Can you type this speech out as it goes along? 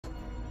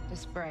The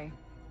spray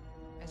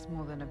is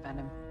more than a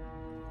venom.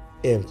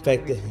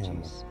 Infected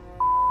hammer.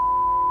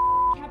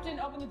 Captain,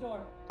 open the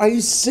door. Are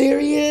you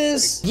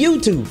serious?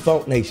 YouTube,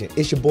 Funk Nation,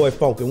 it's your boy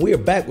Funk, and we are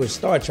back with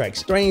Star Trek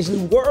Strange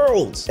New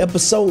Worlds,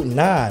 episode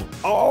 9.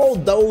 All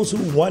those who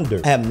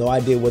wonder. I have no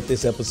idea what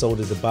this episode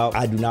is about.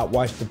 I do not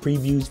watch the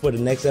previews for the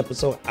next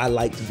episode. I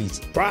like to be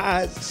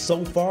surprised.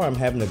 So far, I'm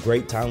having a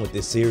great time with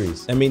this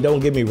series. I mean, don't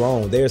get me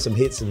wrong, there are some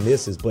hits and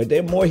misses, but there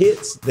are more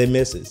hits than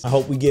misses. I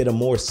hope we get a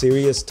more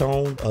serious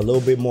tone, a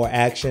little bit more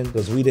action,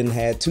 because we didn't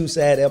have 2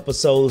 sad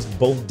episodes,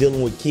 both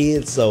dealing with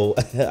kids, so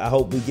I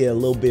hope we get a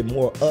little bit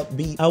more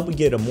upbeat. I hope we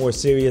get a more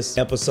serious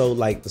episode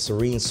like the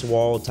Serene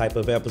Swall type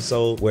of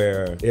episode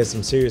where there's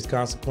some serious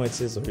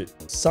consequences or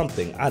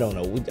something. I don't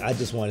know. I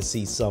just want to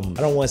see some.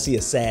 I don't want to see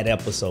a sad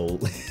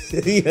episode,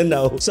 you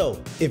know.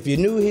 So if you're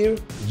new here,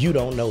 you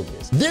don't know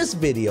this. This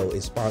video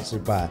is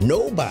sponsored by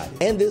nobody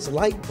and this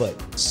like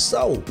button.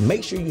 So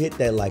make sure you hit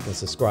that like and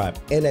subscribe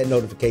and that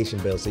notification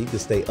bell so you can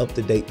stay up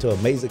to date to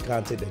amazing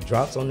content that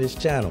drops on this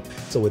channel.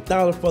 So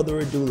without further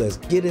ado, let's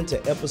get into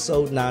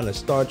episode 9 of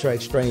Star Trek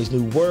Strange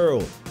New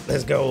World.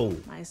 Let's go.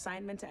 My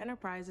assignment to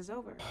Enterprise is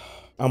over.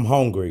 I'm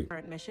hungry.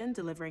 Current mission,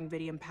 delivering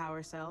Vidium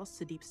power cells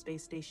to Deep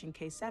Space Station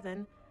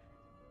K7. I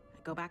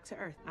go back to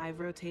Earth. I've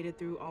rotated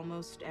through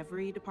almost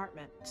every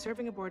department.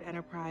 Serving aboard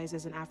Enterprise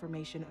is an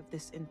affirmation of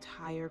this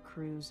entire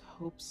crew's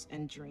hopes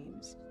and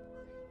dreams.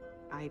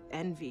 I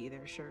envy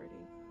their surety.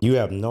 You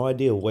have no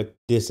idea what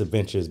this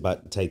adventure is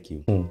about to take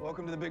you.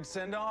 Welcome to the big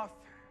send-off.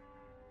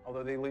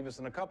 Although they leave us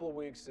in a couple of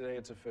weeks, today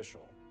it's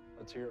official.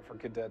 Let's hear it for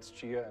cadets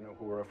Chia and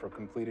Uhura for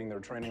completing their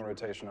training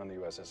rotation on the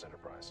U.S.S.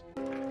 Enterprise.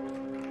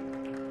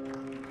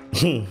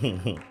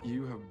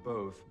 You have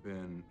both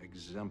been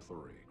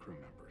exemplary crew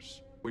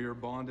members. We are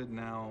bonded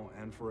now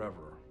and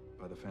forever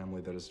by the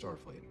family that is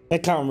Starfleet.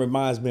 That kind of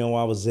reminds me of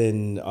when I was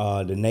in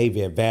the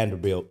Navy at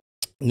Vanderbilt.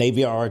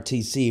 Navy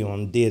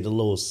RTC did a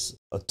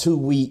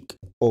 2-week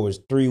or was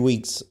 3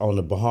 weeks on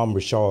the Baham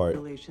Richard.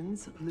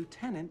 Congratulations,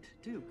 Lieutenant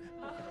Duke.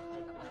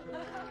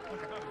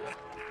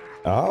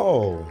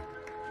 Oh.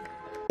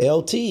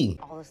 LT.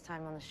 All this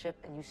time on the ship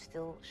and you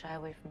still shy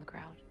away from the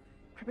crowd?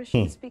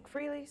 Permission to speak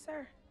freely,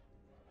 sir?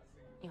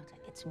 You know,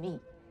 it's me.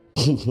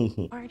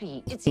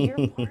 Party. It's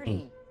your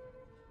party.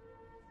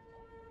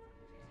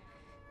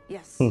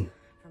 Yes.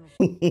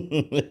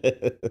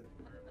 Permission.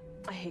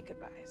 I hate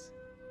goodbyes.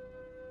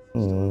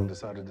 Still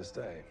decided to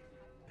stay,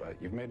 but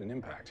you've made an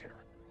impact here.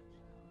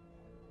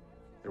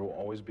 There will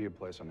always be a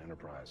place on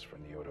Enterprise for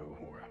Nyota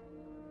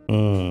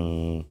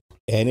Uhura.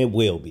 And it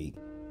will be.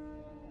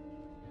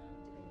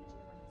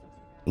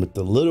 With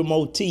the little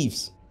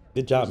motifs.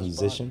 Good job,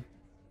 musician.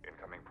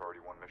 Incoming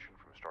Priority 1 mission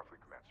from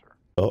Starfleet Command, sir.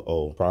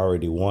 Uh-oh,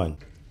 Priority 1.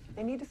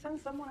 They need to send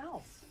someone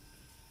else.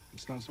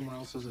 It's not someone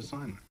else's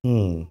assignment.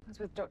 It's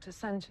with Dr.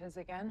 Sanchez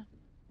again.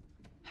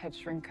 Head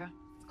shrinker.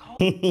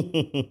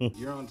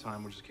 You're on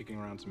time. We're just kicking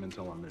around some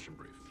intel on mission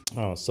brief.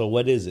 Oh, so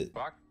what is it?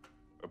 Back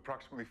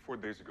approximately 4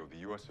 days ago, the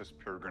U.S.S.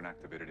 Peregrine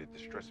activated a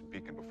distress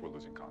beacon before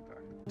losing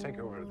contact. Take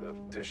over the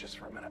dishes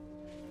for a minute.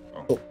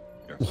 Oh,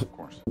 yes, of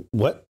course.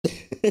 What?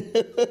 I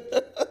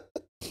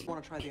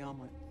want to try the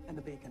omelet and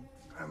the bacon.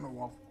 And the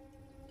waffle.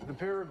 The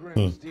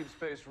Peregrine's deep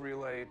space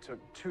relay took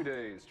 2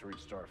 days to reach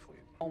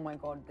Starfleet. Oh my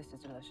god, this is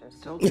delicious.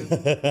 Told you.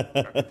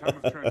 At the time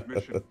of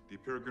transmission, the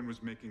Peregrine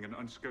was making an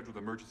unscheduled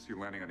emergency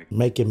landing on a...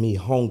 Making me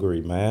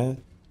hungry,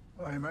 man.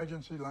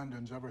 Emergency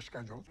landings ever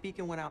scheduled.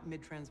 Beacon went out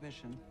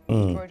mid-transmission.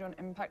 Destroyed on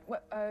impact.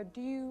 What, do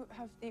you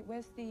have the,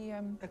 where's the,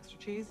 Extra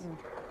cheese?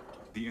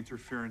 The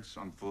interference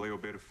on Vallejo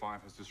Beta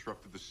 5 has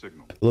disrupted the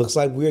signal. Looks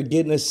like we're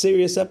getting a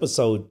serious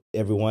episode,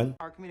 everyone.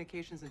 Our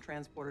communications and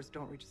transporters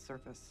don't reach the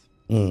surface.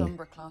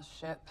 Sombra class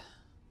ship.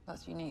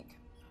 That's unique.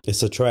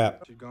 It's a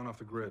trap. She'd gone off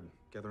the grid,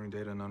 gathering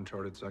data in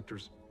uncharted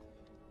sectors.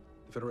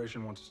 The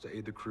Federation wants us to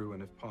aid the crew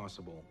and, if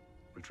possible,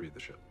 retrieve the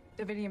ship.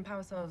 The Vidium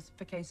power cells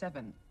for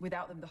K7.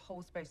 Without them, the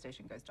whole space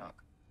station goes dark.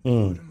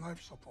 Food and life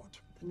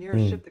support. The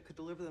nearest ship that could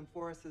deliver them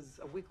for us is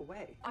a week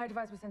away. I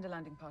advise we send a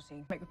landing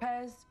party, make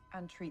repairs,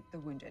 and treat the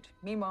wounded.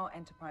 Meanwhile,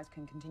 Enterprise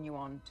can continue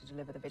on to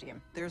deliver the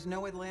Vidium. There's no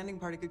way the landing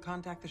party could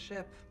contact the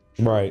ship.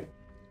 Right.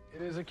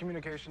 It is a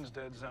communications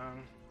dead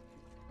zone,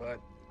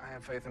 but I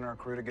have faith in our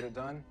crew to get it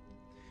done.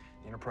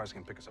 The Enterprise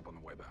can pick us up on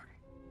the way back.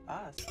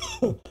 Us?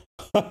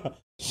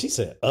 She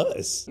said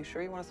us. You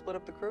sure you want to split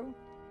up the crew?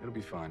 It'll be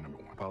fine, number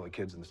one. Pile the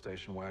kids in the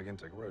station wagon,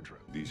 take a road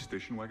trip. The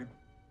station wagon?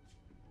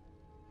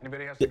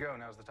 Anybody has to go,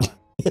 now's the time.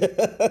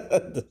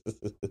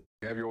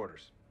 You have your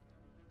orders.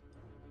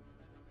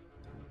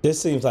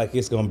 This seems like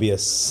it's going to be a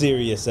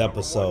serious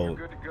episode.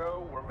 You're good to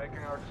go. We're making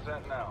our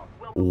descent now.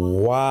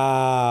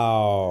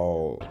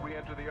 Wow. As we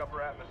enter the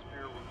upper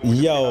atmosphere,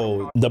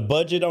 Yo, the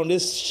budget on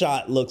this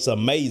shot looks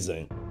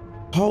amazing.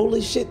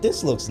 Holy shit,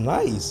 this looks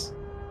nice.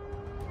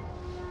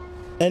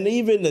 And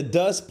even the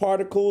dust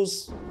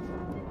particles.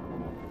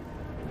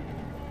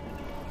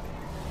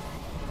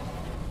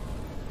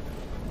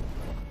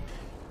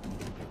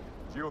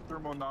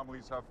 Geothermal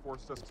anomalies have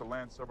forced us to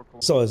land several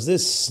kilometers. So is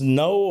this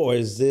snow or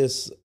is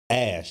this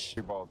ash?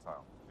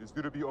 Volatile. It's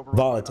due to be over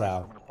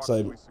Volatile.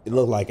 So it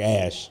looked like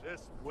ash.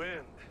 This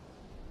wind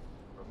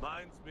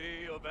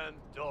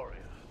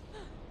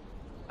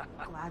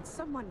Glad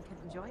someone can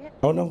enjoy it.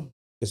 Oh no,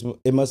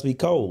 it must be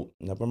cold.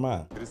 Never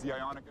mind. It is the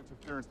ionic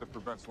interference that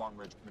prevents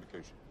long-range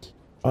communication.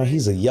 Oh,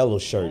 he's a yellow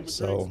shirt,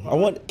 so I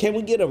want. Can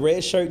we get a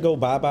red shirt? Go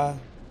bye bye.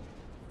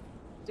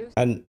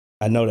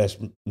 I know that's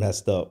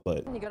messed up,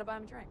 but You gotta buy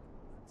him a drink.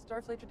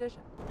 Starfleet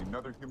tradition.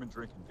 Another human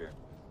drinking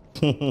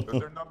game. Does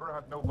their number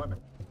have no limit?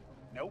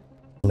 Nope.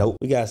 Nope.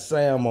 We got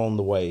Sam on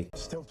the way.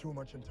 Still too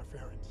much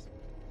interference.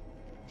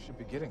 We should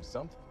be getting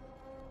something.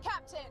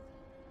 Captain!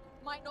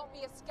 Might not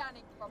be a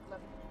scanning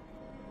problem.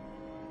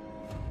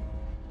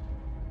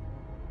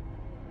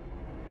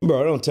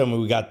 Bro, don't tell me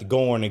we got the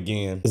Gorn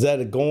again. Is that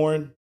a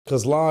Gorn?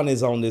 Because Lon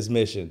is on this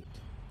mission.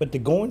 But the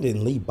Gorn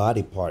didn't leave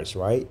body parts,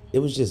 right? It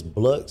was just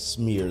blood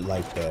smeared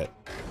like that.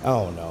 I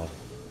don't know.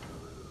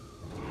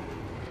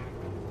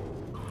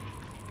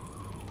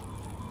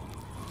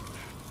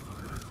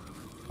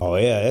 Oh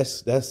yeah,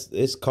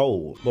 it's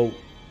cold. But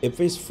if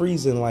it's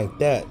freezing like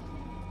that,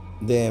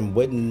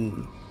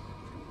 then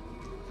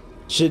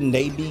shouldn't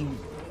they be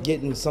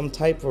getting some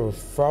type of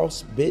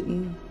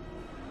frostbitten?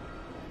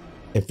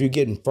 If you're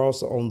getting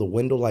frost on the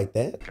window like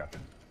that?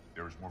 Captain,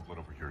 there is more blood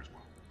over here as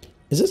well.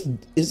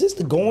 Is this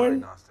the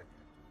Gorn? As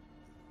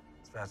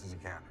fast as you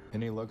can.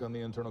 Any luck on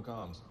the internal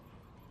comms?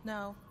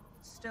 No,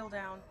 still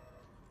down.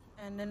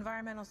 And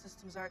environmental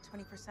systems are at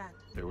 20%.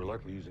 They were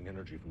likely using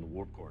energy from the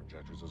warp core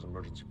injectors as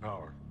emergency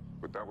power.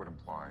 But that would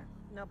imply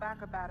No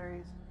backup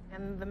batteries.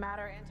 And the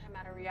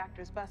matter-antimatter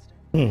reactor's busted.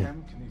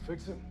 Can you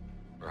fix it?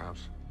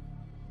 Perhaps.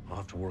 I'll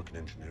have to work in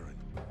engineering.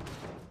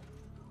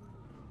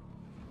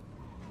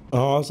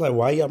 Oh, I was like,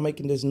 why y'all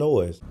making this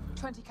noise?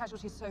 20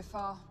 casualties so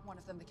far, one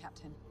of them the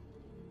captain.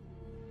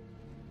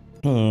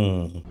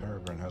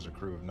 Peregrine has a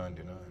crew of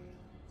 99.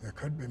 There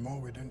could be more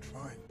we didn't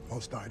find.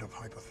 Most died of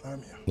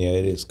hypothermia. Yeah,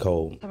 it is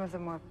cold. Some of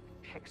them were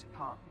picked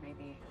apart.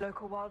 Maybe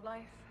local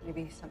wildlife,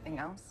 maybe something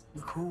else.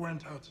 The crew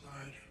went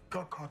outside,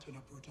 got caught in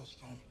a brutal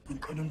storm,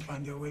 and couldn't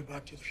find their way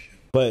back to the ship.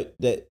 But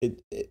they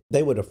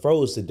would have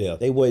froze to death.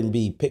 They wouldn't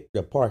be picked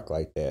apart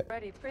like that.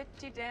 Pretty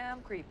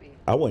damn creepy.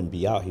 I wouldn't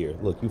be out here.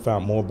 Look, you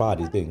found more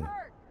bodies, didn't you?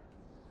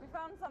 We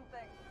found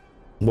something.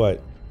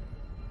 What?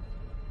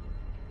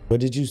 What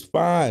did you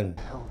find?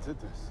 The hell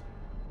did this?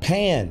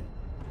 Pan.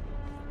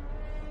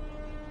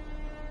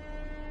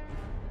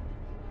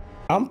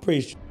 I'm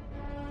pretty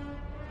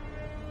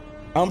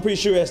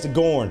sure that's the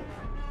Gorn.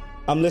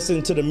 I'm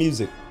listening to the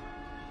music.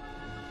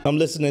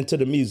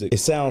 It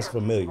sounds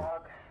familiar.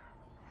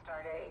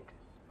 Stardate.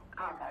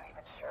 I'm not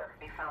even sure.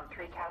 We found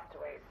 3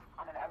 castaways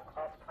on an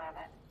M-class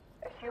planet.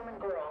 A human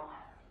girl,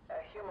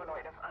 a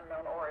humanoid of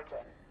unknown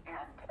origin,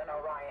 and an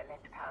Orion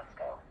named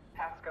Pasco.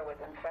 Pasco was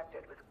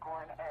infected with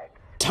Gorn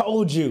eggs.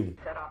 Told you.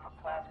 Set off a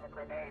plasma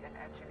grenade in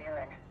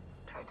engineering.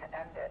 Tried to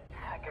end it.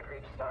 I could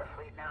reach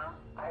Starfleet now.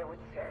 I would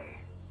say,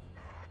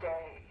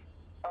 stay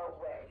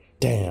away.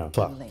 Damn.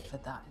 Fuck. Late for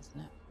that,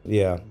 isn't it?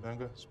 Yeah.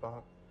 Benga,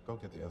 Spock, go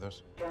get the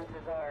others.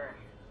 Chances are,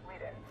 we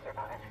didn't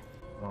survive.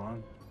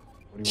 Ron, what do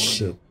you want to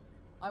Shit. do?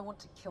 I want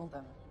to kill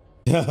them.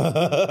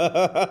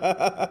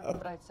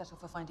 But I'd settle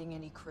for finding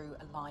any crew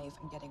alive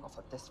and getting off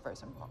of this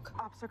frozen rock.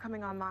 Ops are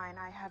coming online.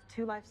 I have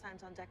 2 life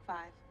signs on deck 5.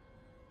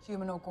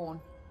 Human or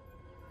Gorn?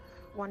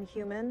 1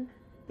 human,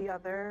 the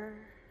other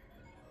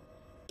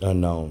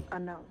Unknown.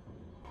 unknown.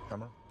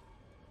 Hammer,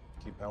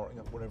 keep powering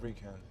up whenever you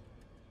can.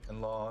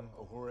 And Lon,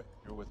 Uhura,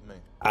 you're with me.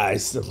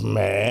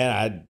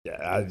 Man,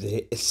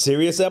 I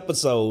serious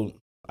episode.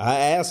 I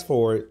asked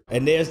for it,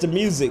 and there's the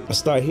music. I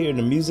start hearing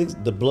the music,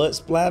 the blood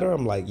splatter.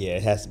 I'm like, yeah,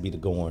 it has to be the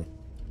Gorn.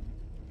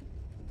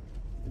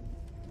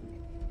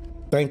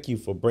 Thank you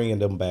for bringing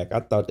them back.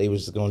 I thought they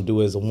was just gonna do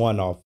it as a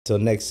one-off till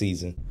next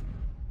season.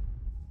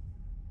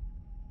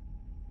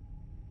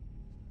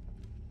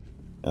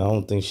 I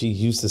don't think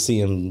she's used to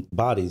seeing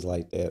bodies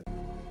like that.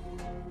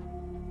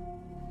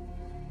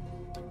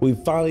 We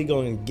finally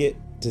gonna get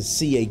to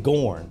see a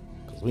Gorn,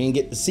 because we didn't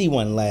get to see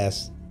one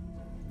last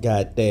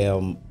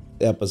goddamn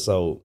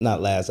episode.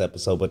 Not last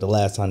episode, but the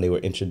last time they were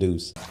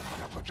introduced.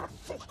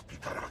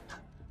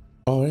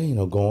 Oh, there ain't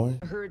no Gorn.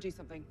 I heard you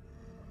something.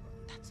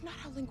 That's not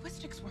how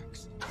linguistics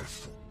works.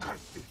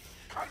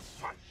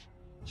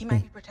 He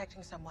might be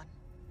protecting someone.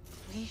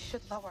 We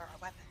should lower our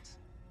weapons.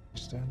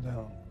 Stand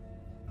down.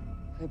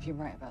 Hope you're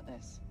right about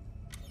this.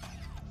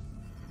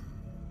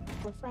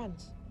 We're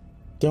friends.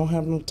 They don't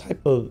have no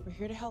type of... We're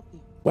here to help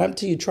you. What happened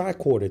to your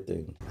tricorder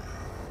thing?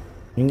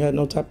 You ain't got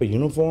no type of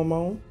uniform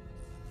on?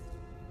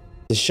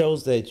 It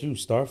shows that you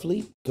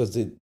Starfleet? Because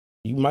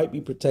you might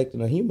be protecting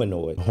a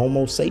humanoid.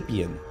 Homo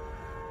sapien.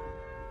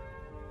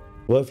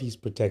 What if he's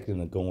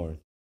protecting a Gorn?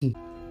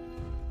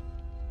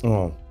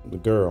 Oh, the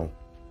girl.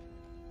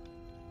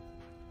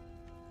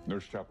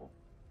 Nurse Chapel,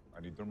 I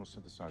need thermal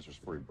synthesizers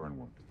for a burn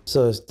wound.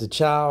 So it's the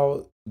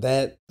child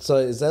that... So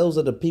is those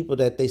are the people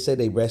that they say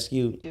they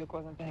rescued? Duke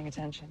wasn't paying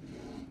attention.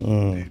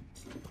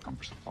 Come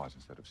for supplies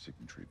instead of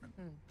seeking treatment.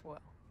 Well,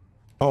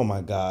 Oh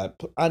my God.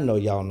 I know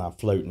y'all not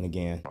flirting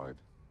again. Pride,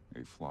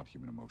 a flawed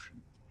human emotion.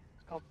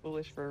 it's called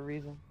foolish for a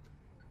reason.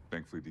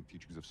 Thankfully, the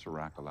teachings of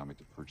Serac allow me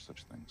to purge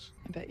such things.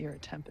 I bet you're a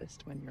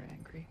tempest when you're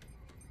angry.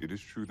 It is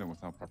true that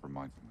without proper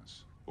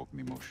mindfulness, welcome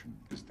emotion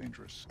is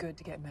dangerous. Good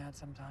to get mad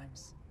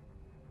sometimes.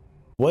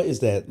 What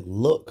is that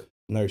look,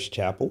 Nurse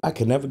Chapel? I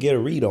could never get a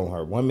read on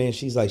her. One minute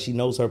she's like she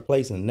knows her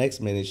place, and the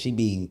next minute she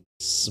be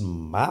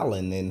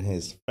smiling in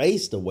his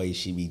face the way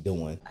she be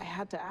doing. I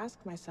had to ask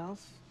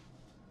myself,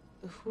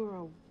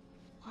 Uhura,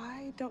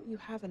 why don't you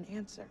have an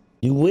answer?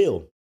 You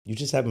will. You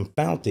just haven't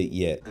found it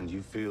yet. And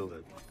you feel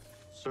that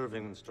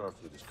serving in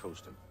Starfleet is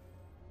coasting?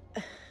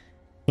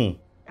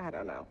 I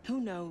don't know.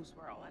 Who knows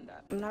where I'll end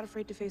up? I'm not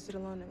afraid to face it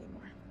alone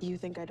anymore. You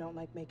think I don't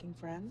like making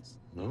friends?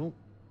 No.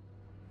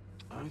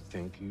 I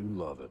think you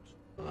love it.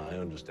 I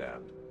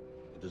understand.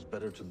 It is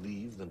better to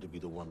leave than to be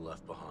the one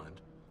left behind.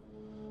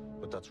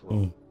 But that's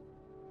wrong.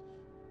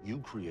 You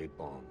create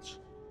bonds.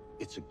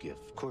 It's a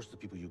gift. Of course, the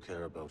people you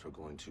care about are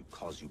going to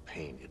cause you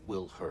pain. It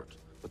will hurt.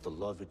 But the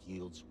love it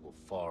yields will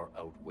far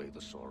outweigh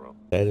the sorrow.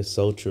 That is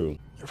so true.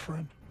 Your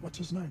friend, what's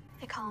his name?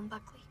 I call him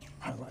Buckley.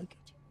 I like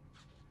it.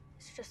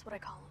 It's just what I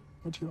call him.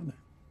 What's your name?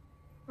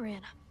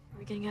 Mariana. Are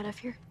we getting out of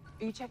here?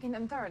 Are you checking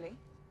them thoroughly?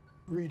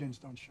 Readings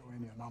don't show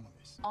any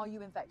anomalies. Are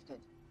you infected?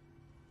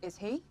 Is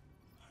he?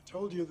 I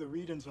told you the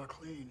readings are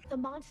clean. The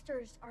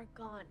monsters are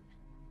gone.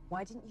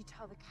 Why didn't you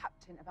tell the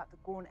captain about the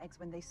GORN eggs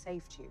when they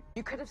saved you?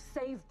 You could have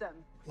saved them.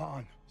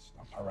 Lon,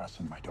 stop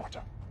harassing my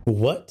daughter.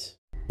 What?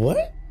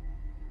 What?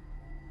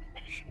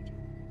 Patient.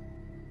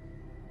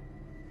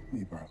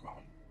 Leave her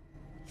alone.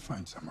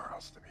 Find somewhere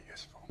else to be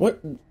useful.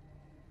 What?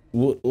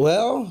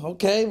 Well,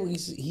 okay.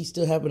 He's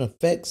still having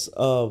effects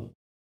of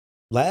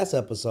last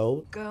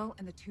episode. Girl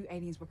and the two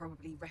aliens were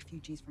probably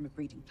refugees from a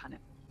breeding planet.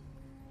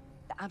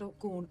 The adult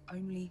GORN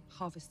only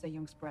harvest their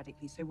young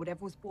sporadically, so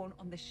whatever was born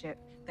on the ship,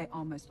 they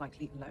are most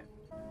likely alone.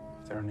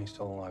 Is there any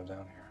still alive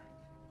down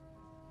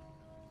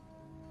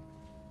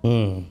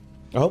here?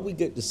 I hope we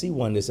get to see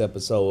one this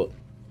episode.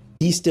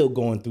 He's still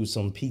going through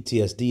some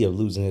PTSD of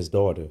losing his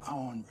daughter. Our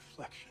own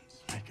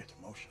reflections make it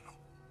emotional.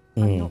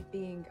 I'm not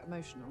being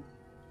emotional.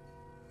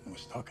 He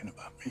was talking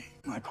about me.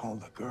 I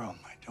called the girl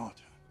my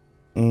daughter.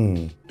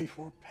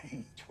 Before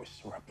pain twists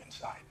her up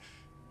inside,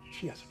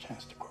 she has a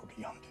chance to grow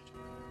beyond it.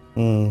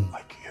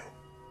 Like you.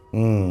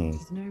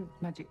 There's no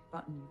magic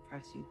button you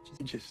press.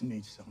 You just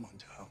need someone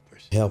to help her.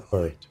 Help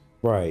her.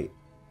 Right.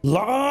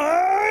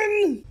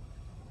 Lon!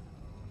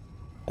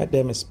 God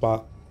damn it,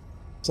 Spock.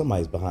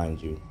 Somebody's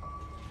behind you.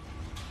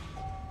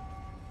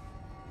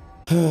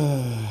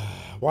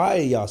 Why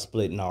are y'all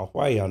splitting off?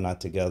 Why are y'all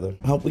not together?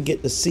 I hope we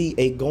get to see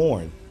a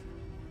GORN.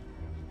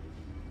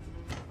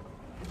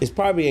 It's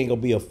probably ain't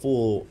gonna be a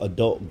full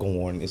adult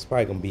GORN. It's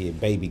probably gonna be a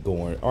baby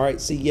GORN. All right,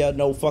 see, yeah,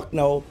 no, fuck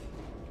no.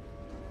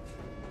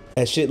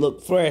 That shit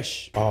look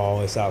fresh.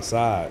 Oh, it's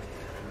outside.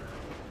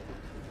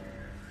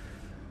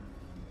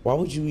 Why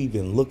would you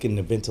even look in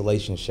the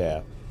ventilation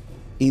shaft?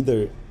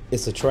 Either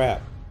it's a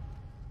trap.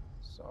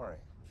 Sorry.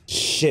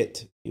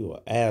 Shit, you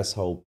an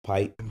asshole,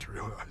 Pipe. I didn't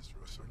realize you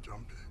were so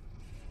jumpy.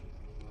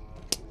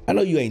 I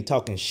know you ain't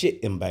talking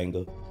shit,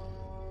 M'Banga.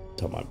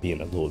 Talking about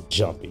being a little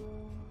jumpy.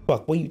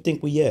 Fuck, where you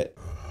think we at?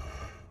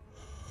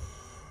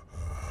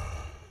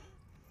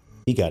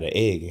 He got an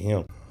egg in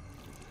him.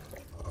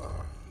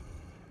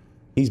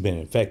 He's been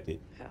infected.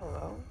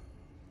 Hello.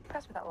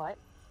 Pass me that light.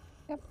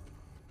 Yep.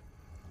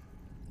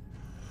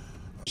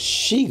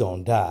 She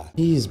gonna die.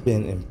 He's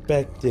been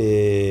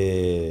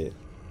infected.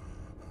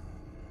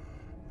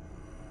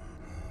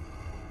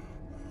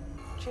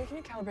 Jay, can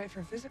you calibrate for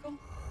a physical?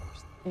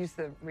 Just use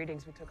the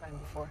readings we took on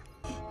before.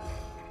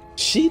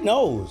 She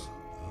knows.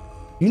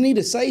 You need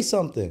to say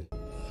something.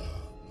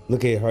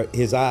 Look at her.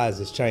 His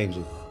eyes is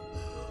changing.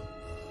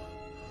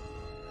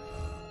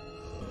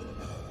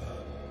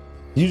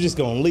 You just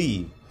gonna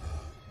leave.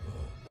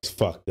 It's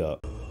fucked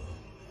up.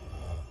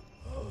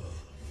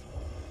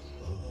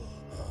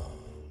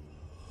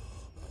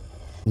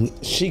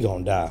 She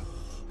gonna die.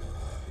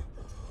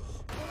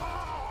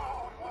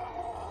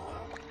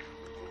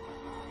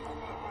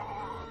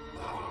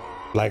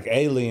 Like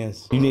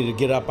aliens. You need to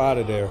get up out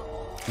of there.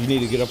 You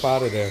need to get up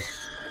out of there.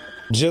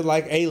 Just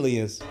like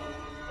aliens.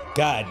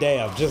 God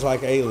damn, just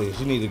like aliens.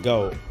 You need to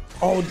go.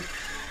 Oh.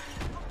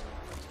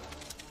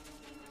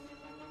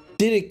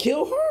 Did it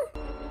kill her?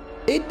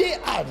 It did.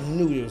 I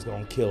knew it was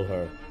gonna kill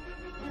her.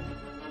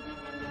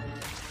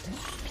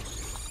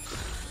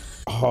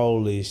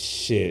 Holy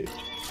shit.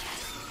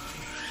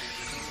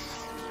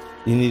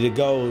 You need to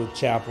go,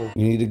 Chapel.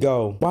 You need to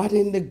go. Why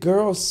didn't the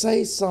girl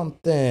say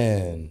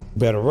something?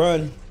 Better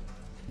run.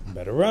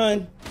 Better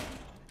run.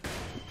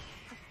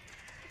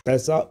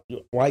 That's all.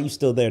 Why are you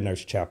still there,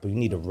 Nurse Chapel? You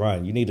need to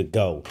run. You need to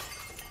go.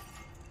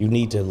 You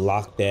need to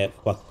lock that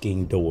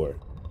fucking door.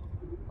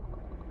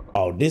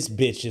 Oh, this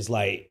bitch is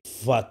like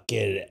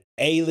fucking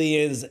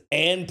aliens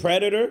and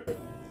Predator.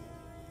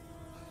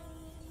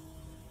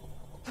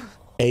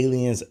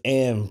 Aliens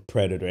and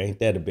Predator. Ain't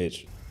that a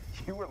bitch?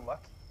 You were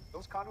lucky.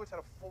 Those conduits had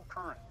a full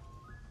current.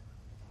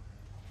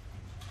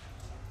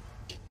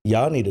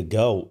 Y'all need to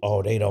go.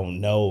 Oh, they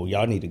don't know.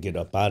 Y'all need to get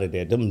up out of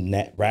there. Them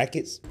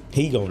rackets,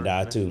 he gonna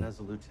die too.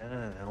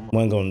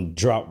 One gonna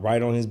drop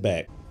right on his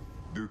back.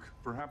 Duke,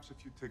 perhaps if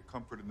you take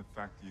comfort in the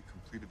fact that you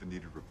completed the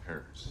needed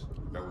repairs,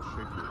 that will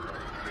shape your character.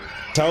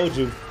 Told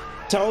you.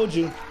 Told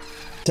you.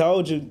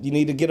 Told you. You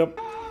need to get up.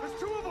 There's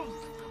two of them!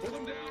 Pull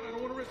them down. I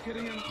don't want to risk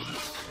hitting him.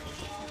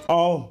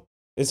 Oh,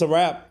 it's a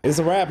wrap. It's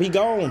a wrap. He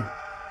gone.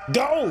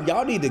 Go.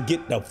 Y'all need to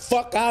get the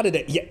fuck out of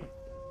there. Yeah.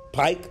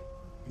 Pike.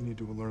 You need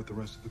to alert the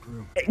rest of the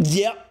crew.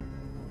 Yep.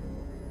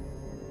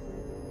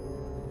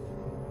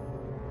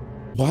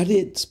 Why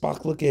did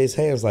Spock look at his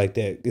hands like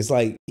that? It's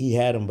like he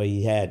had them, but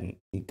he hadn't.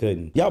 He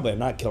couldn't. Y'all better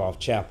not kill off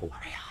Chapel.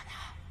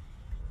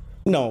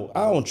 No,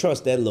 I don't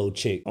trust that little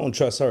chick. I don't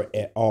trust her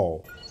at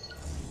all.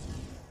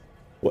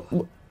 What?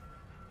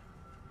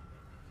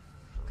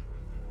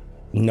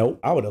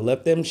 Nope, I would have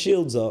left them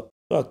shields up.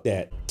 Fuck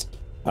that.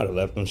 I'd have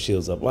left them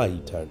shields up. Why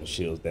you turn the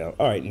shields down?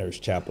 All right, Nurse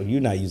Chapel,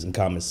 you're not using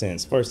common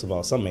sense. First of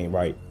all, something ain't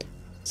right.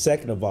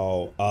 Second of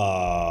all,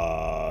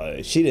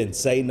 she didn't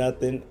say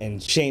nothing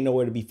and she ain't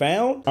nowhere to be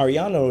found.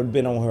 Ariana would have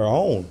been on her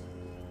own.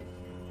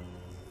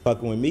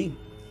 Fucking with me.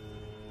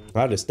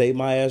 I'd have stayed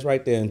my ass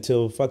right there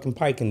until fucking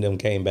Pike and them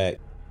came back.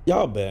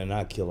 Y'all better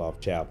not kill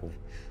off Chapel.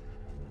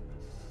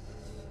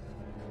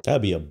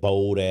 That'd be a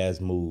bold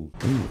ass move.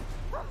 Ooh.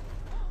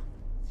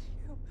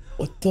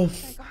 What the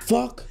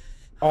fuck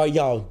are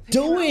y'all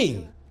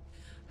doing?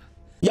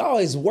 Y'all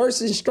is worse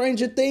than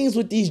Stranger Things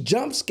with these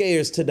jump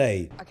scares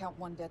today. I count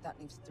 1 dead, that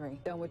leaves 3.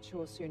 They'll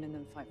mature soon and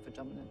then fight for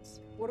dominance.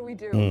 What do we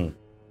do?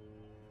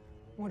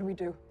 What do we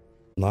do?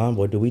 Mom,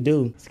 what do we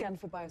do? Scan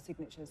for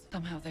biosignatures.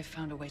 Somehow they've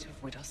found a way to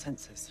avoid our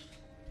sensors.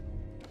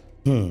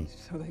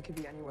 So they could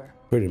be anywhere.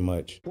 Pretty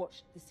much.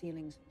 Watch the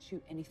ceilings,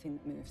 shoot anything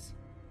that moves.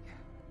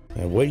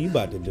 And what are you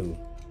about to do?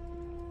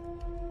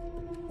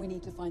 We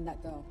need to find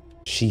that girl.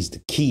 She's the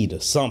key to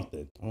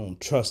something. I don't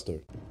trust her.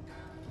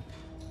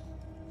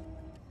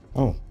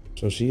 Oh,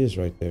 so she is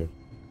right there.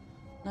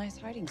 Nice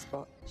hiding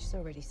spot. She's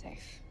already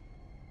safe.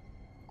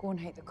 Gorn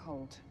hate the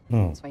cold.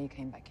 Oh. That's why you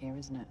came back here,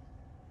 isn't it?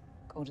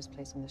 Coldest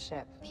place on the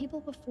ship.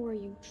 People before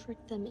you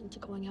tricked them into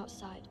going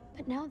outside,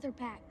 but now they're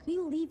back. We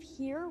leave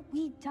here,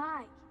 we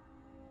die.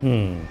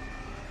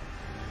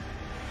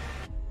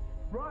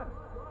 Run!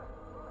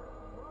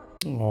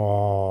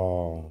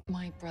 Oh.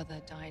 My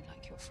brother died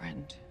like your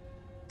friend.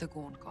 The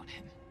Gorn got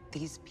him.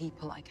 These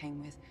people I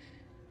came with,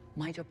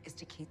 my job is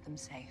to keep them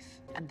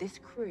safe. And this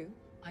crew,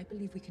 I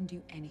believe we can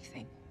do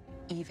anything,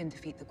 even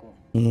defeat the Gorn.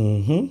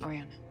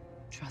 Ariana,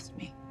 trust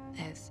me.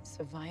 There's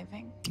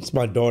surviving. It's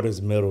my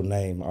daughter's middle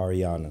name,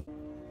 Ariana.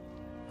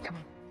 Come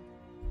on.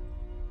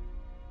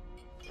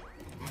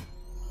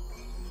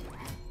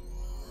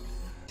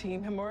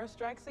 Team Himura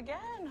strikes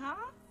again,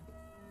 huh?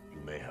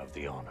 You may have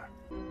the honor.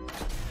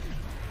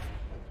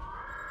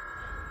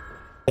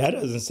 That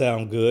doesn't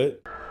sound good.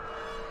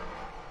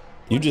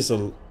 You just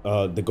the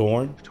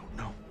Gorn? I don't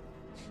know.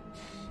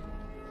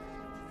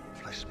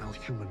 But I smell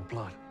human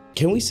blood.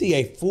 Can we see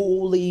a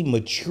fully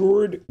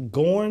matured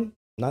Gorn?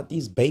 Not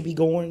these baby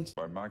Gorns?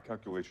 By my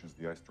calculations,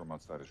 the ice storm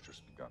outside has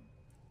just begun.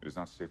 It is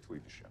not safe to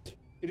leave the ship.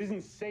 It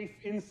isn't safe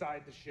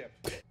inside the ship.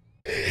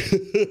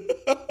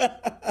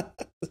 The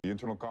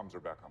internal comms are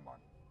back online.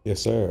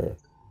 Yes, sir.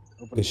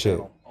 Open Good shit.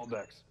 channel. All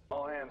decks.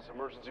 All hands,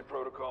 emergency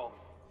protocol.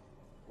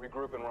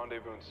 Regroup and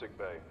rendezvous in sick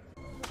bay.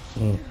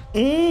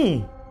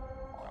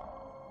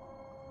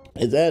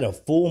 Is that a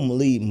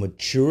fully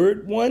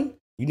matured one?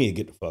 You need to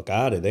get the fuck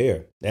out of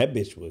there. That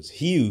bitch was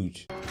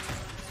huge.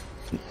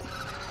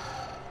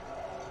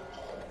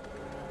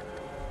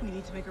 We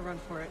need to make a run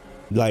for it.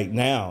 Like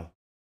now.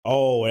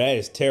 Oh, that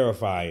is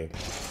terrifying.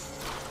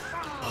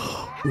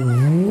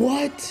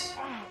 What?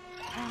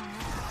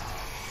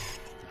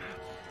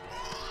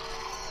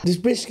 This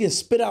bitch can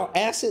spit out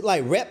acid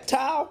like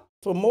Reptile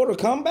for Mortal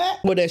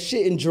Kombat? With that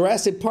shit in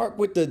Jurassic Park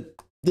with the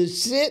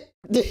shit?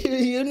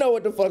 You know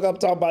what the fuck I'm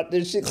talking about,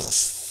 this shit.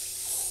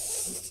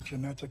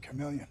 Genetic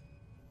chameleon.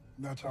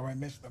 That's how I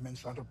missed them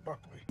inside of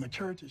Buckley.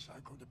 Maturity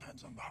cycle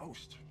depends on the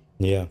host.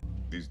 Yeah.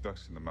 These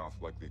ducts in the mouth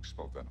likely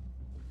expel venom.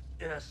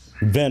 Yes.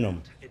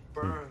 Venom. It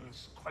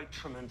burns quite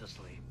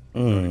tremendously.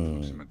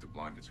 Cement to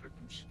blind its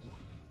victims.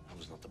 I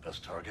was not the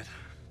best target.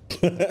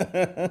 But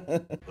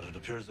it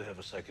appears they have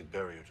a psychic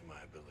barrier to my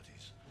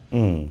abilities.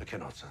 I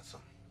cannot sense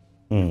them.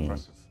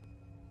 Impressive.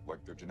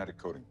 Like their genetic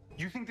coding.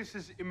 You think this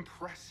is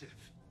impressive?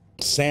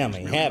 Sam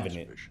ain't having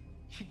it.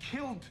 He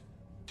killed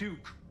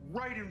Duke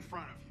right in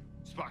front of you.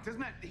 Spock, doesn't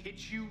that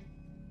hit you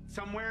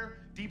somewhere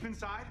deep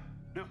inside?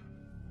 No.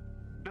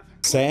 Nothing.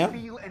 Sam?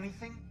 Feel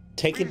anything?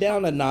 Take it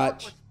down a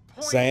notch.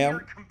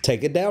 Sam,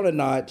 take it down a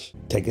notch.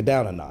 Take it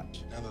down a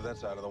notch. Now that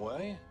that's out of the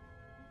way,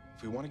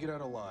 if we want to get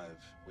out alive,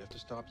 we have to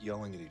stop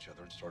yelling at each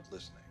other and start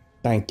listening.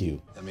 Thank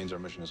you. That means our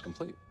mission is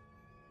complete.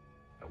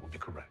 That would be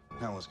correct.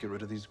 Now let's get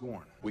rid of these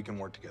Gorn. We can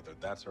work together.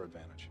 That's our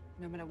advantage.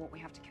 No matter what, we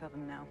have to kill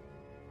them now.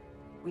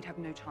 We'd have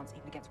no chance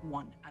even against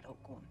one adult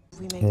Gorn.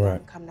 If we make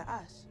them come to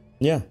us.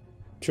 Yeah,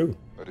 true.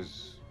 That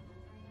is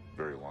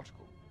very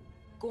logical.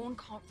 Gorn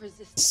can't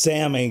resist.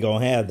 Sam ain't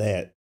gonna have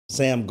that.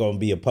 Sam gonna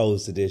be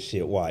opposed to this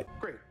shit. What?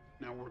 Great.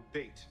 Now we're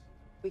bait.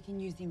 We can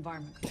use the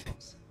environment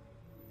controls.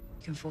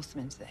 We can force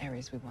them into the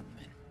areas we want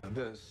them in. Now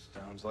this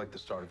sounds like the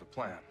start of a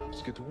plan.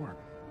 Let's get to work.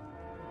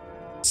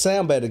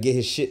 Sam better get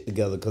his shit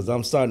together, because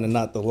I'm starting to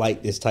not to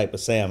like this type of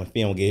Sam if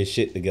he don't get his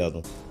shit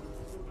together.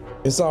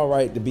 It's all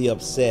right to be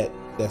upset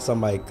that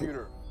somebody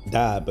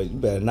died, but you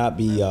better not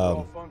be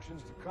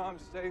functions to comm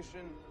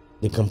station.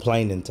 the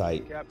complaining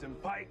type. Captain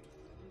Pike,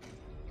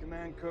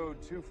 command code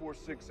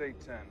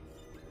 246810.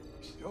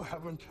 Still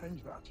haven't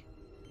changed that.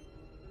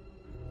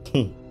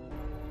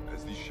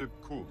 As the ship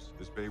cools,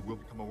 this bay will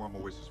become a warm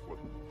oasis for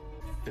them.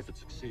 If it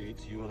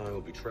succeeds, you and I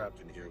will be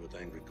trapped in here with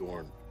angry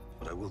Gorn.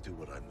 But I will do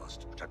what I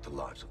must to protect the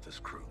lives of this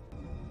crew.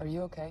 Are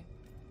you okay?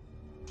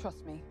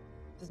 Trust me,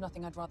 there's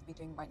nothing I'd rather be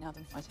doing right now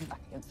than fighting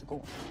back against the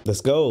Gorn.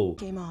 Let's go.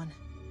 Game on.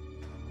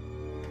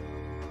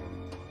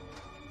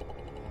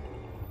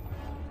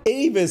 It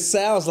even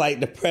sounds like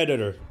the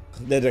Predator,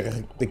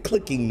 the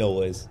clicking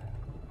noise.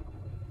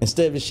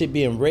 Instead of the shit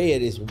being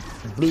red, it's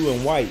blue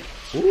and white.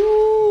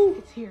 Ooh.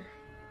 It's here.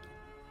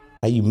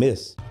 How you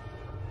miss?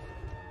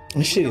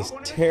 This shit is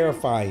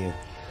terrifying.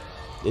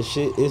 This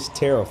shit is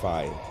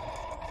terrifying.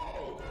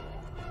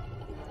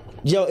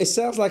 Yo, it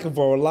sounds like a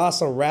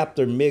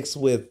velociraptor mixed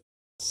with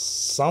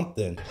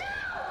something.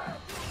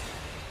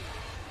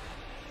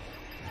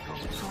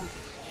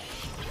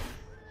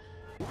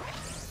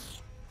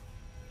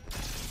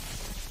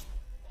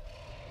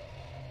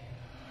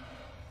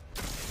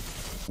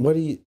 What are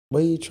you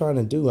trying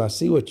to do? I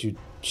see what you're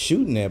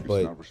shooting at,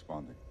 but not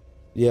responding.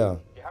 Yeah.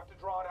 You have to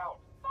draw it out.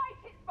 Fight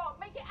it, Spock.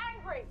 Make it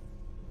angry.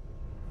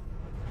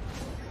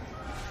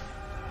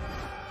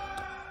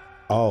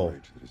 Oh.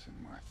 Rage that is in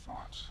my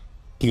thoughts.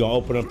 He gonna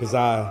open up his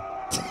eye.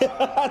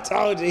 I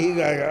told you he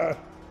like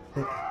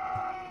Sound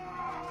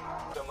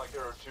like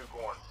there are two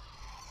Gorn.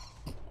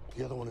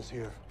 The other one is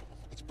here.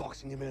 It's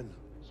boxing him in.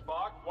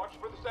 Spock, watch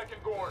for the second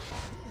Gorn.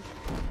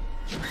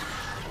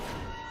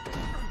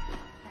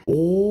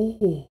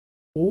 Oh.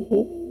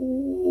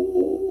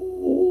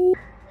 Ooh.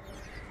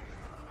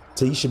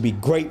 So you should be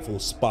grateful,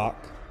 Spock.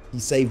 He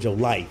saved your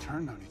life.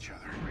 Turned on each other.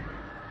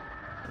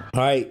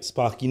 All right,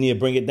 Spock, you need to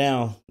bring it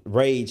down.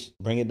 Rage,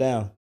 bring it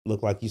down.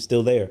 Look like you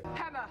still there.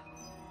 Hammer,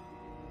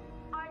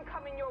 I'm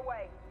coming your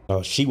way.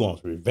 Oh, she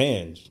wants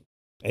revenge.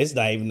 It's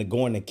not even the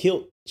Gorn that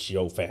killed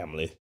your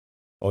family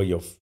or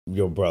your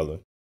brother.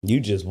 You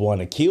just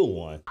want to kill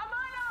one. I'm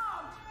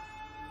unarmed.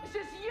 It's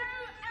just you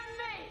and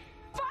me.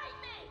 Fight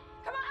me.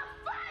 Come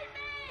on, fight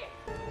me.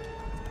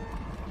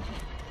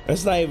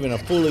 That's not even a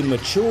fully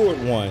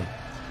matured one.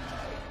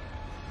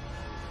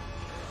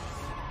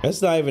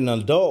 That's not even an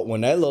adult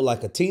one. That look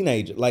like a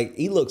teenager. Like,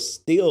 he looks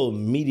still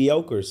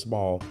mediocre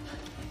small.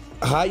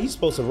 How are you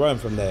supposed to run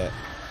from that?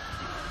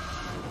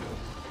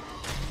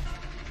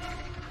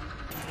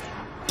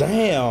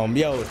 Damn,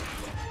 yo.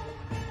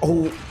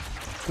 Oh,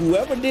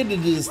 whoever did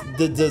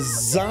the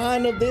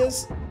design of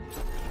this.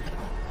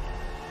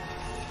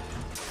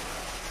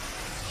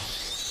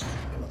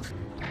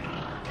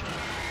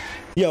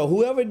 Yo,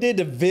 whoever did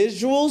the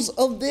visuals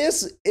of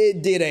this,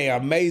 it did an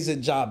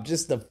amazing job.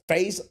 Just the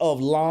face of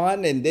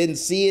Lon and then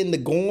seeing the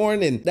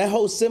Gorn and that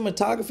whole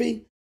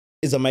cinematography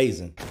is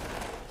amazing.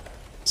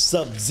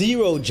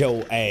 Sub-Zero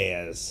Joe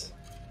ass.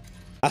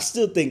 I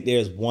still think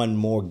there's one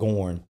more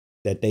Gorn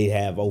that they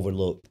have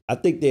overlooked. I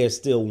think there's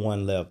still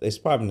one left. There's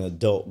probably an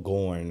adult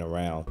Gorn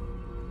around.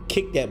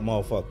 Kick that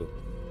motherfucker.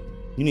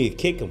 You need to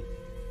kick him.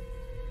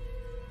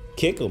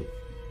 Kick him.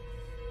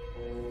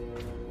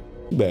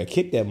 You better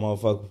kick that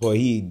motherfucker before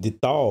he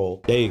thaw.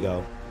 There you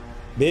go.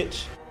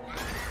 Bitch.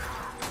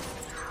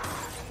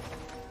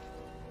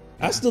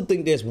 I still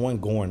think there's one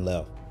Gorn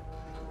left.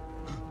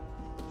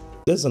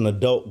 There's an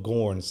adult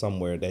Gorn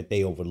somewhere that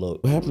they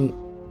overlooked. What happened?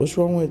 What's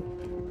wrong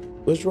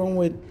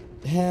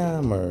with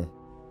Hammer?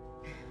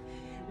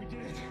 We did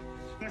it.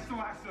 That's the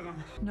last of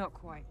them. Not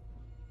quite.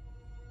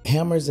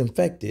 Hammer's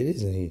infected,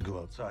 isn't he? Go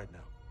outside now.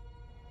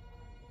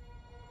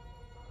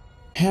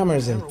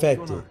 Hammer's Hammer, what's going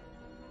infected. on?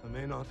 I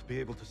may not be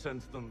able to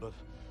sense them, but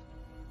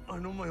I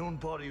know my own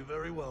body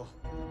very well.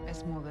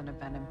 It's more than a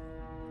venom.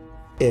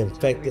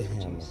 Infected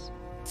Hammer.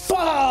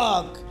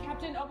 Fuck!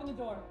 Captain, open the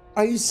door.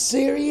 Are you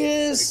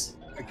serious?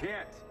 I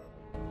can't.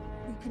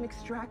 We can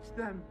extract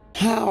them.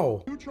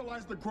 How?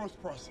 Neutralize the growth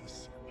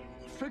process.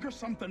 Figure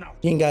something out.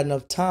 You ain't got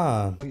enough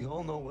time. We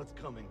all know what's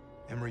coming.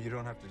 Emery, you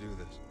don't have to do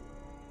this.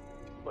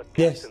 But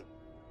Yes, Captain,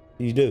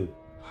 you do.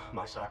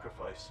 my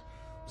sacrifice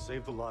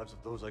saved the lives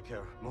of those I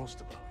care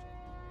most about.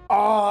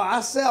 Oh,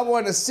 I said I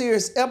want a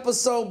serious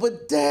episode,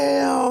 but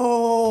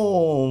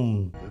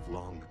damn. Live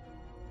long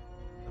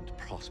and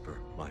prosper,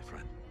 my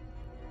friend.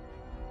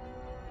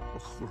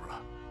 Uhura,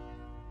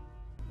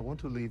 I want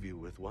to leave you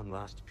with one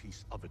last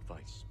piece of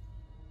advice.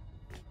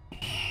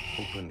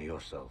 Open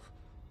yourself.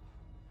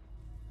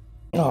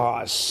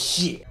 Oh,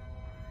 shit.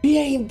 He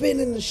ain't been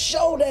in the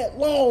show that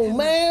long,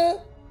 man.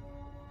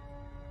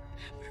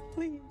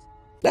 Please.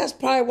 That's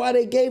probably why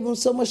they gave him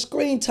so much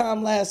screen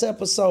time last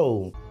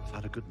episode. I've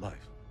had a good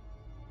life.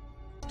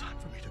 It's time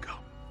for me to go.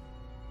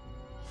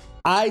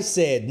 I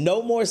said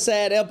no more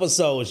sad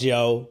episodes,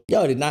 yo.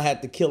 Yo did not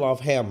have to kill off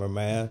Hammer,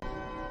 man.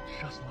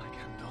 Just like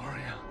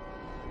Andoria.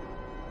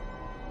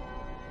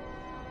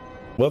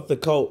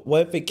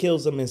 What if it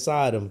kills him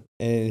inside him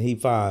and he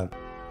fine?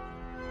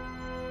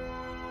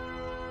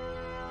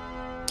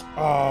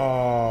 Oh.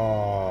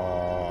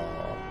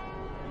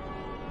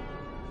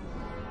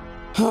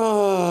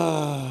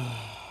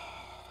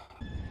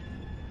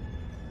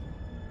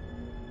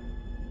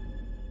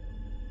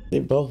 They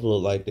both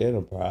look like the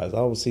Enterprise. I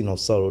don't see no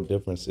subtle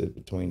differences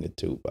between the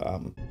two,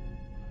 but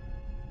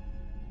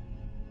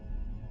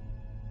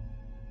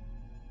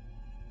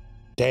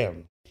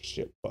damn,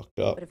 shit fucked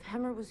up. But if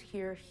Hemmer was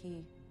here,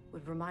 he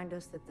would remind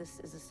us that this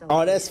is a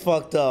celebration. Oh, that's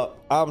fucked up.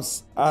 I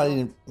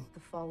didn't. The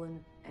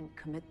fallen and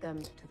commit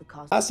them to the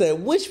cosmos. I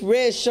said, which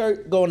red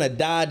shirt gonna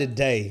die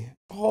today?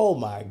 Oh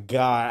my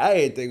God, I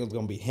didn't think it was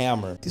gonna be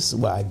Hammer. This is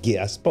what I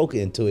get. I spoke it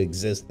into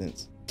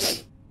existence.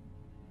 And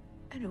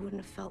it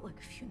wouldn't have felt like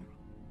a funeral.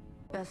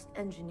 Best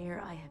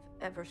engineer I have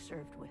ever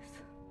served with.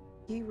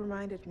 He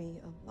reminded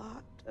me a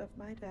lot of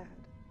my dad.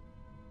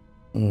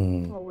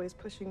 Always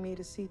pushing me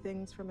to see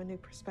things from a new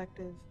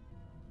perspective.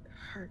 It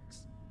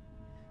hurts.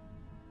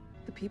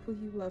 The people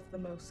you love the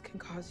most can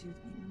cause you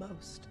the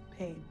most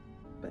pain.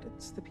 But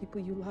it's the people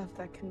you love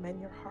that can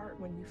mend your heart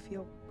when you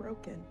feel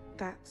broken.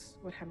 That's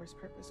what Hemmer's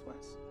purpose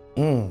was.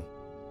 To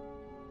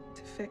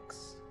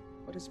fix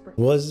what is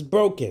broken. Was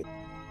broken.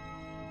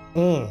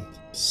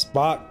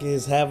 Spock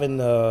is having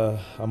a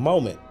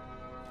moment.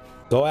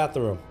 Go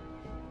after him.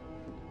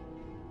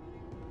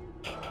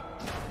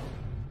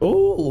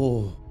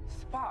 Ooh.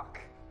 Spock!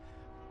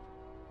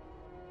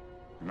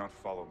 Do not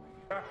follow me.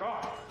 Back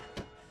off!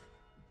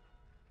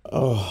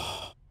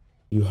 Oh,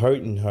 you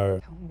hurting her.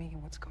 Tell me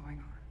what's going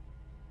on.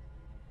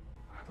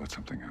 I let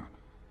something out.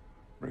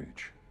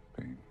 Rage,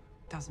 pain.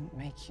 Doesn't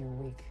make you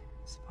weak,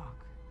 Spock.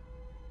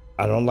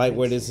 I don't like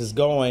where this is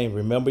going.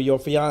 Remember your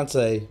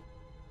fiance.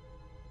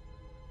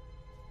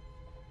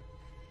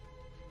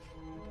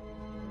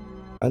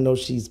 I know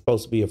she's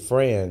supposed to be a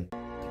friend.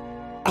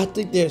 I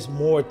think there's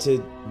more to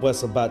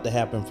what's about to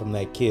happen from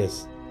that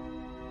kiss.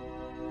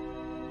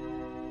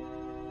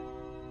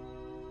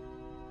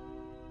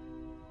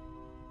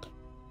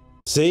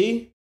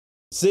 See?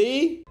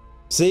 See?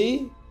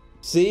 See?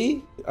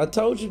 See? I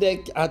told you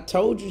that. I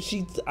told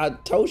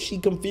she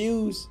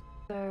confused.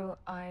 So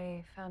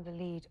I found a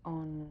lead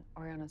on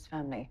Oriana's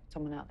family.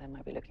 Someone out there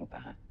might be looking for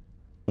her.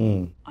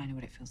 I know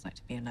what it feels like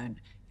to be alone.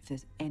 If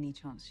there's any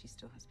chance she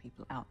still has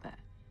people out there.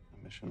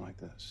 A mission like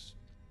this,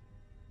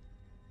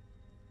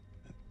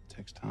 it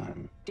takes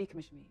time.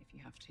 Decommission me if you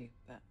have to,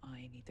 but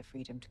I need the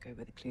freedom to go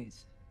where the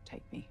clues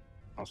take me.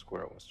 I'll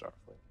square it with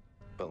Starfleet.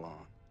 But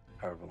long,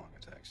 however long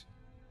it takes.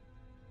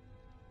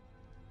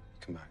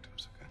 Come back to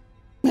us, okay?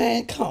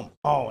 Man, come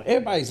on.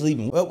 Everybody's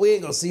leaving. Well, we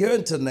ain't gonna see her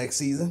until next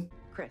season.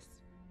 Chris.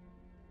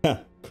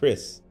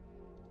 Chris.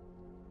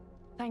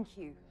 Thank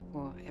you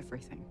for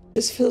everything.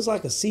 This feels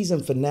like a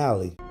season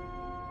finale.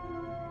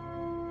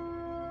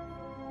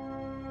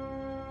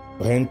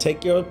 Go ahead and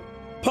take your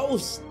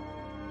post.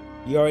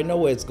 You already know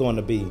where it's going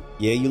to be.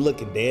 Yeah, you're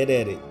looking dead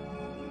at it.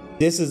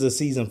 This is a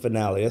season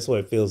finale. That's what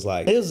it feels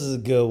like. This is a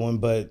good one,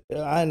 but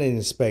I didn't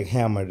expect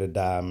Hammer to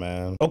die,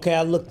 man. Okay,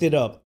 I looked it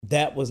up.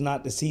 That was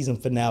not the season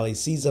finale.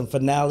 Season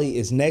finale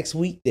is next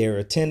week. There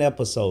are 10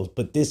 episodes,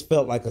 but this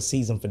felt like a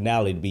season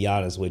finale, to be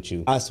honest with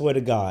you. I swear to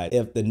God,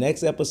 if the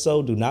next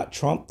episode do not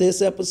trump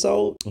this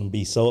episode, I'm gonna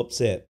be so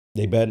upset.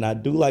 They better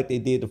not do like they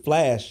did The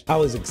Flash. I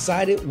was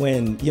excited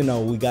when, you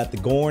know, we got the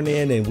Gorn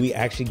in and we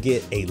actually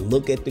get a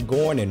look at the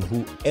Gorn, and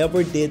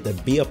whoever did the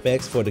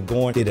VFX for the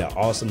Gorn did an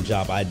awesome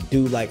job. I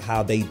do like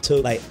how they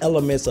took like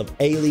elements of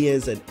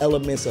Aliens and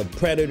elements of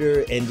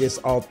Predator and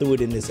just all threw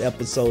it in this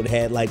episode.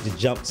 Had like the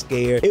jump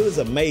scare. It was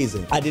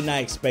amazing. I did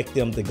not expect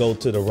them to go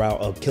to the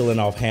route of killing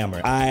off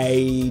Hammer.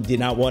 I did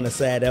not want a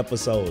sad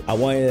episode. I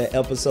wanted an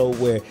episode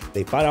where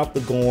they fight off the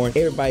Gorn,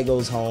 everybody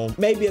goes home,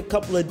 maybe a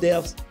couple of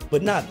deaths,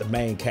 but not the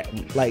main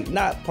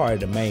not part of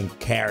the main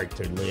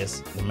character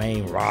list, the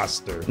main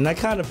roster. And I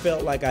kind of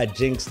felt like I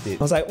jinxed it.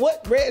 I was like,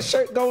 what red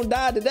shirt gonna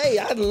die today?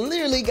 I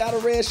literally got a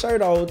red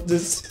shirt on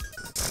this.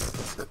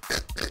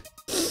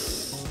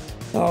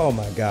 Oh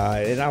my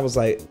God. And I was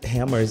like,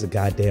 Hammer is a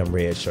goddamn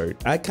red shirt.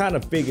 I kind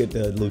of figured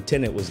the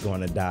lieutenant was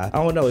going to die.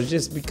 I don't know. It's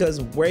just because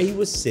where he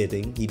was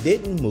sitting, he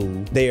didn't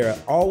move. They are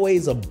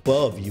always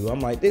above you. I'm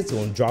like, this is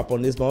going to drop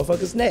on this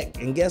motherfucker's neck.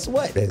 And guess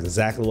what? That's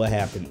exactly what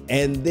happened.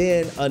 And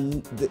then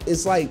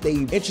it's like they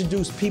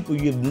introduced people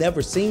you've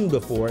never seen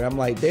before. And I'm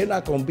like, they're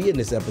not going to be in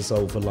this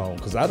episode for long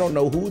because I don't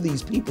know who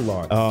these people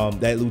are.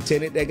 That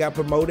lieutenant that got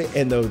promoted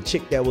and the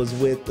chick that was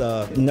with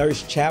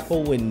Nurse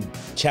Chapel when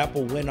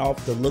Chapel went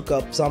off to look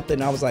up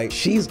something. I was like,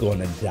 she's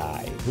gonna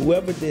die.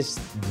 Whoever this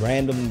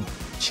random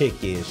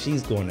chick is,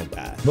 she's gonna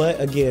die. But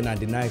again, I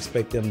did not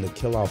expect them to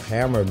kill off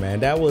Hammer,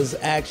 man. That was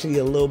actually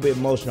a little bit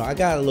emotional. I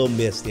got a little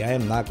misty, I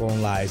am not gonna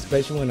lie,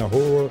 especially when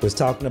Uhura was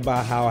talking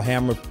about how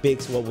Hammer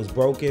fixed what was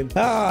broken.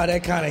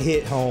 That kind of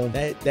hit home.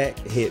 That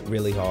hit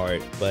really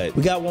hard. But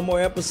we got one more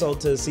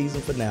episode to the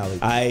season finale.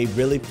 I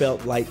really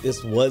felt like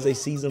this was a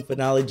season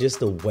finale,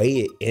 just the way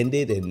it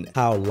ended and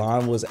how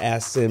Lon was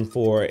asking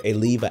for a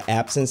leave of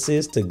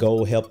absences to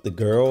go help the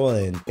girl,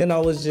 and you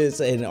know, it was just,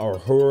 and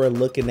Uhura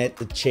looking at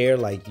the chair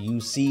like, you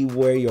see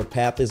where your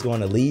path is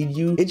going to lead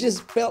you. It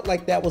just felt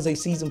like that was a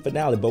season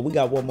finale, but we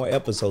got one more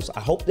episode. So I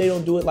hope they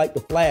don't do it like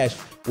The Flash,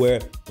 where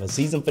the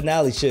season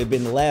finale should have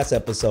been the last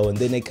episode, and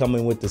then they come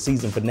in with the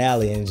season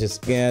finale and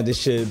just, yeah, this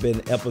should have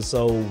been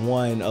episode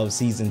 1 of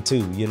season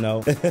 2, you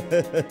know?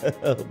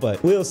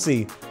 But we'll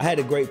see. I had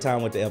a great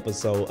time with the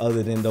episode,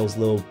 other than those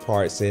little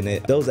parts in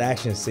it. Those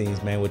action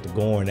scenes, man, with the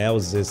Gorn, that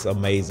was just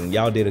amazing.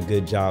 Y'all did a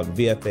good job.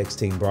 VFX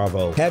team,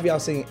 bravo. Have y'all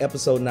seen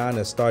episode 9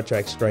 of Star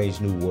Trek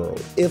Strange New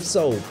World? If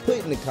so, put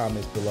in the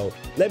comments below.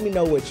 Let me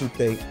know what you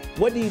think.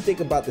 What do you think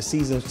about the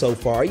season so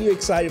far? Are you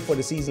excited for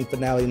the season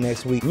finale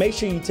next week? Make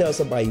sure you tell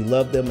somebody you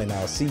love them, and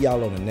I'll see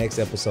y'all on the next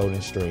episode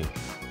in stream.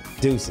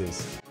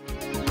 Deuces.